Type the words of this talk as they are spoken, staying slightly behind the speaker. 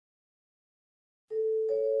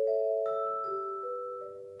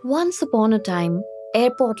Once upon a time,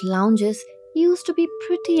 airport lounges used to be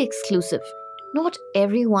pretty exclusive. Not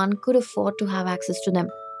everyone could afford to have access to them.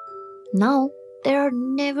 Now, there are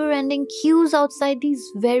never ending queues outside these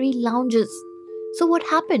very lounges. So, what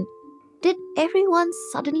happened? Did everyone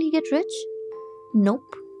suddenly get rich?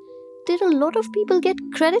 Nope. Did a lot of people get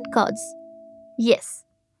credit cards? Yes.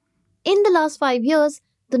 In the last 5 years,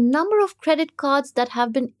 the number of credit cards that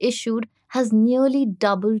have been issued has nearly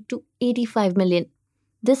doubled to 85 million.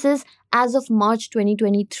 This is as of March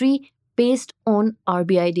 2023 based on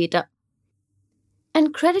RBI data.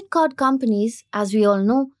 And credit card companies, as we all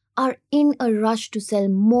know, are in a rush to sell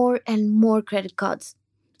more and more credit cards.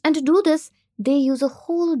 And to do this, they use a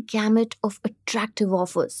whole gamut of attractive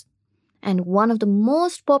offers. And one of the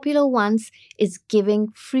most popular ones is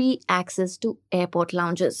giving free access to airport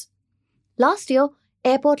lounges. Last year,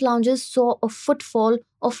 airport lounges saw a footfall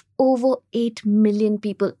of over 8 million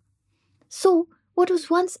people. So, what was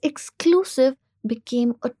once exclusive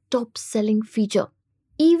became a top selling feature,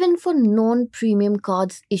 even for non premium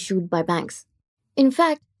cards issued by banks. In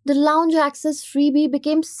fact, the lounge access freebie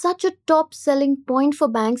became such a top selling point for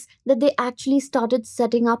banks that they actually started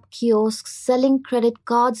setting up kiosks selling credit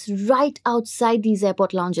cards right outside these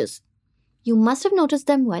airport lounges. You must have noticed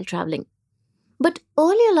them while traveling. But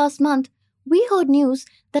earlier last month, we heard news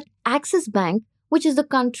that Axis Bank, which is the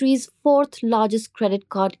country's fourth largest credit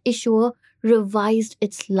card issuer, revised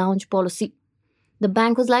its lounge policy. The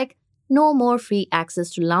bank was like, no more free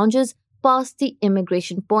access to lounges past the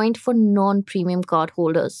immigration point for non premium card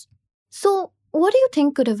holders. So, what do you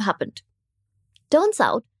think could have happened? Turns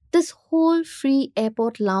out, this whole free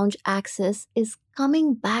airport lounge access is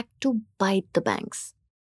coming back to bite the banks.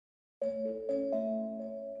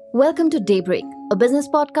 Welcome to Daybreak, a business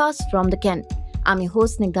podcast from the Ken. I'm your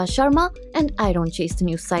host Snigdha Sharma, and I don't chase the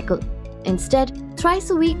news cycle. Instead, thrice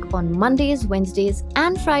a week on Mondays, Wednesdays,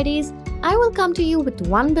 and Fridays, I will come to you with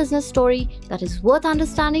one business story that is worth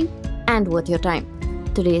understanding and worth your time.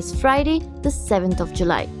 Today is Friday, the 7th of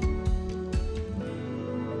July.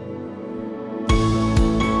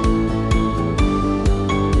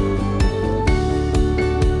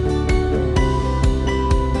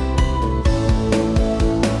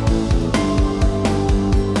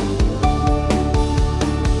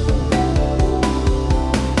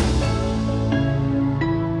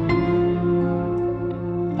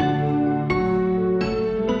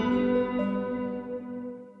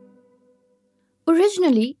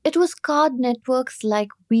 Originally, it was card networks like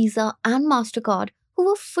Visa and MasterCard who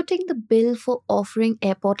were footing the bill for offering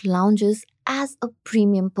airport lounges as a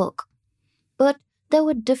premium perk. But there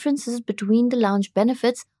were differences between the lounge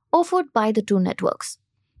benefits offered by the two networks.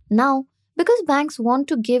 Now, because banks want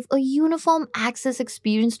to give a uniform access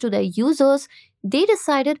experience to their users, they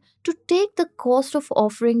decided to take the cost of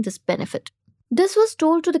offering this benefit. This was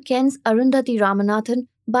told to the Ken's Arundhati Ramanathan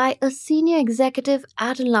by a senior executive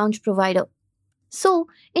at a lounge provider. So,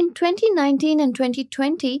 in 2019 and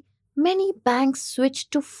 2020, many banks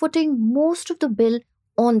switched to footing most of the bill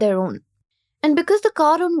on their own. And because the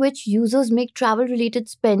card on which users make travel related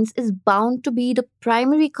spends is bound to be the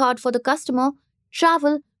primary card for the customer,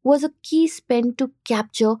 travel was a key spend to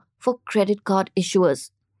capture for credit card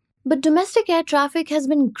issuers. But domestic air traffic has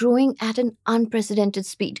been growing at an unprecedented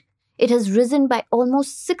speed. It has risen by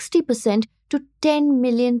almost 60% to 10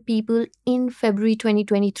 million people in February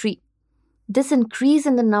 2023. This increase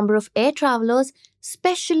in the number of air travelers,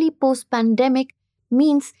 especially post pandemic,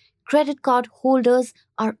 means credit card holders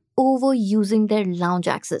are overusing their lounge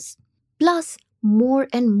access. Plus, more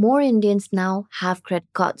and more Indians now have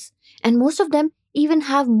credit cards, and most of them even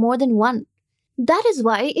have more than one. That is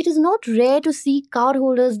why it is not rare to see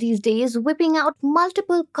cardholders these days whipping out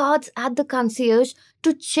multiple cards at the concierge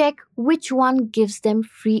to check which one gives them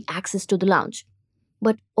free access to the lounge.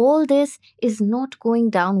 But all this is not going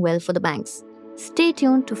down well for the banks. Stay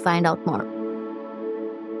tuned to find out more.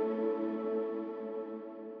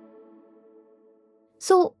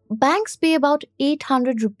 So, banks pay about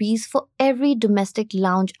 800 rupees for every domestic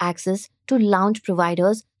lounge access to lounge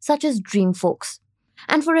providers such as Dreamfolks.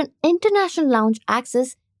 And for an international lounge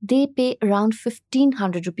access, they pay around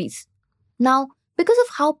 1500 rupees. Now, because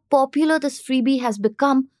of how popular this freebie has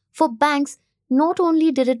become, for banks, not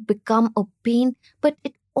only did it become a pain, but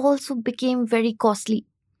it also became very costly.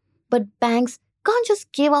 But banks can't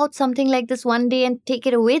just give out something like this one day and take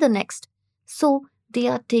it away the next. So they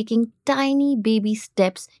are taking tiny baby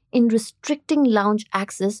steps in restricting lounge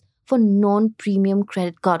access for non-premium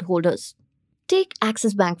credit card holders. Take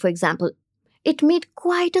Axis Bank for example. It made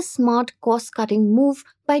quite a smart cost-cutting move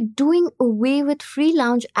by doing away with free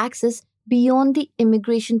lounge access beyond the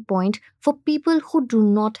immigration point for people who do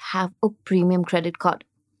not have a premium credit card.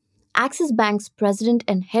 Axis Bank's president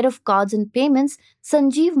and head of cards and payments,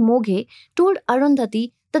 Sanjeev Moghe, told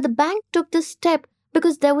Arundhati that the bank took this step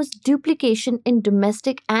because there was duplication in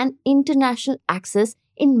domestic and international access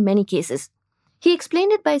in many cases. He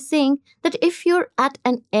explained it by saying that if you're at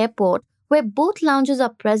an airport where both lounges are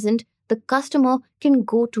present, the customer can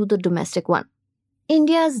go to the domestic one.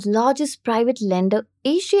 India's largest private lender,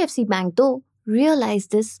 HDFC Bank, though,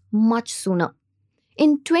 realized this much sooner.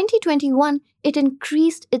 In 2021, it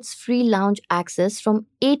increased its free lounge access from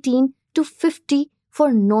 18 to 50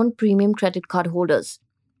 for non-premium credit card holders.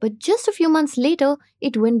 But just a few months later,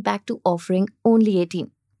 it went back to offering only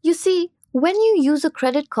 18. You see, when you use a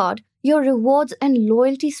credit card, your rewards and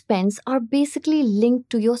loyalty spends are basically linked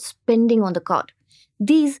to your spending on the card.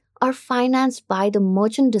 These are financed by the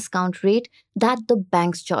merchant discount rate that the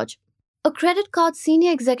banks charge. A credit card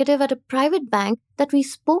senior executive at a private bank that we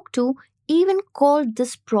spoke to even called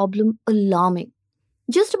this problem alarming.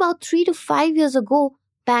 Just about 3 to 5 years ago,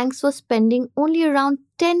 banks were spending only around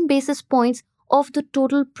 10 basis points of the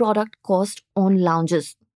total product cost on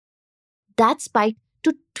lounges. That spiked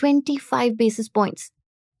to 25 basis points.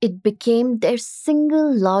 It became their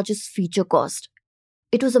single largest feature cost.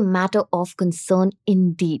 It was a matter of concern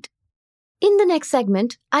indeed. In the next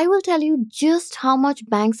segment, I will tell you just how much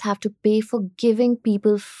banks have to pay for giving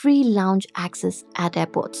people free lounge access at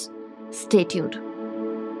airports. Stay tuned.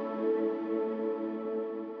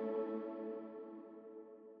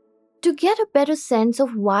 To get a better sense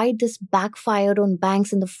of why this backfired on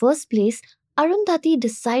banks in the first place, Arundhati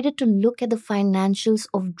decided to look at the financials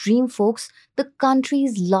of Dreamfolks, the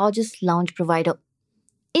country's largest lounge provider.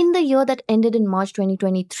 In the year that ended in March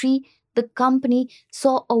 2023, the company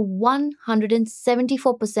saw a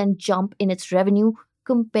 174% jump in its revenue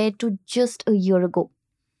compared to just a year ago.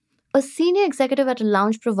 A senior executive at a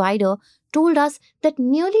lounge provider told us that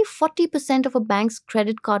nearly 40% of a bank's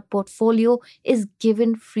credit card portfolio is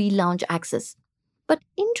given free lounge access. But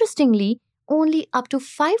interestingly, only up to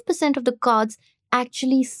 5% of the cards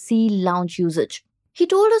actually see lounge usage. He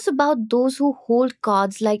told us about those who hold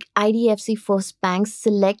cards like IDFC First Bank's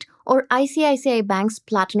Select or ICICI Bank's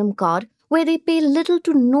Platinum card, where they pay little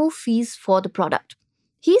to no fees for the product.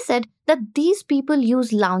 He said that these people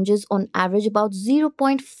use lounges on average about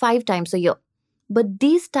 0.5 times a year. But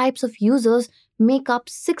these types of users make up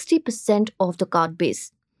 60% of the card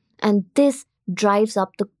base. And this drives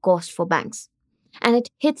up the cost for banks. And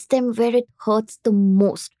it hits them where it hurts the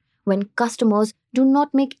most, when customers do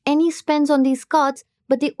not make any spends on these cards,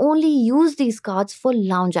 but they only use these cards for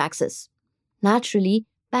lounge access. Naturally,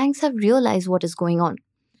 banks have realized what is going on,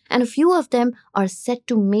 and a few of them are set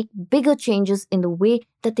to make bigger changes in the way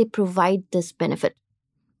that they provide this benefit.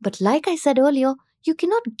 But like I said earlier, you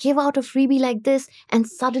cannot give out a freebie like this and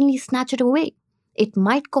suddenly snatch it away. It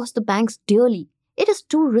might cost the banks dearly. It is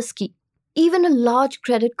too risky. Even a large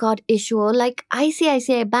credit card issuer like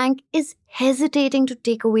ICICI Bank is hesitating to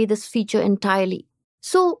take away this feature entirely.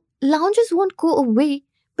 So, lounges won't go away,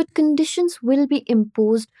 but conditions will be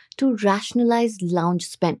imposed to rationalize lounge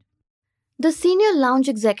spend. The senior lounge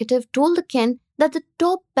executive told the Ken that the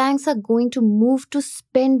top banks are going to move to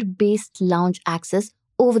spend-based lounge access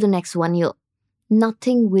over the next 1 year.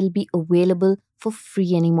 Nothing will be available for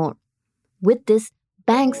free anymore. With this,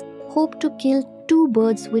 banks hope to kill two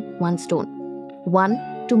birds with one stone.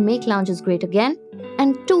 One, to make lounges great again,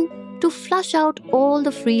 and two, to flush out all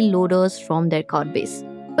the free loaders from their card base.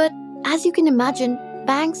 But as you can imagine,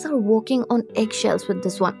 banks are walking on eggshells with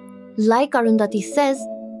this one. Like Arundhati says,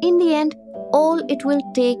 in the end, all it will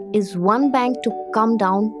take is one bank to come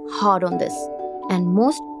down hard on this, and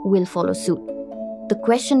most will follow suit. The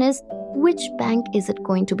question is, which bank is it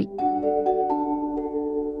going to be?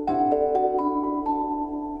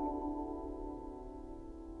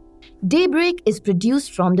 Daybreak is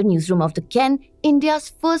produced from the newsroom of the Ken, India's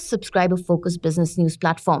first subscriber-focused business news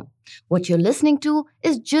platform. What you're listening to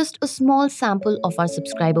is just a small sample of our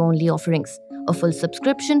subscriber-only offerings. A full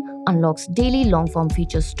subscription unlocks daily long-form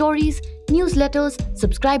feature stories, newsletters,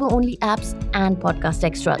 subscriber-only apps, and podcast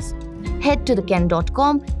extras. Head to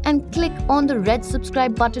theken.com and click on the red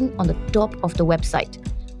subscribe button on the top of the website.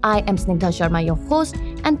 I am Snigdha Sharma, your host,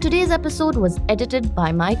 and today's episode was edited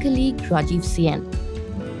by my colleague Rajiv CN.